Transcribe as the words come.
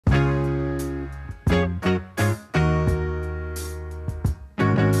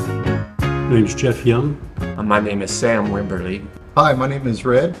name's Jeff Young. My name is Sam Wimberly. Hi, my name is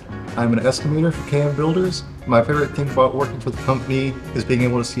Red. I'm an estimator for KM Builders. My favorite thing about working for the company is being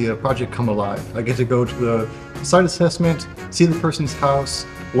able to see a project come alive. I get to go to the site assessment, see the person's house,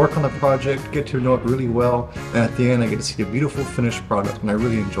 work on the project, get to know it really well, and at the end I get to see a beautiful finished product, and I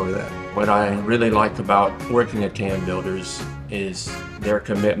really enjoy that. What I really like about working at KM Builders is their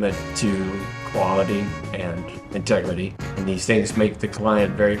commitment to quality and integrity. And these things make the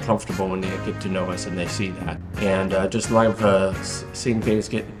client very comfortable when they get to know us and they see that. And just love seeing things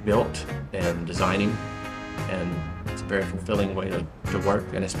get built and designing. And it's a very fulfilling way to work,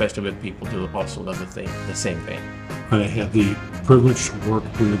 and especially with people who also love the same thing. I have the privilege to work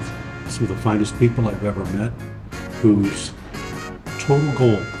with some of the finest people I've ever met, whose total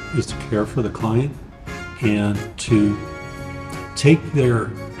goal is to care for the client and to take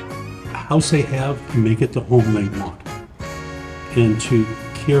their house they have and make it the home they want, and to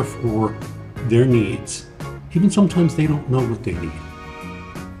care for their needs. Even sometimes they don't know what they need.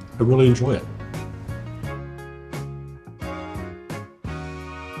 I really enjoy it.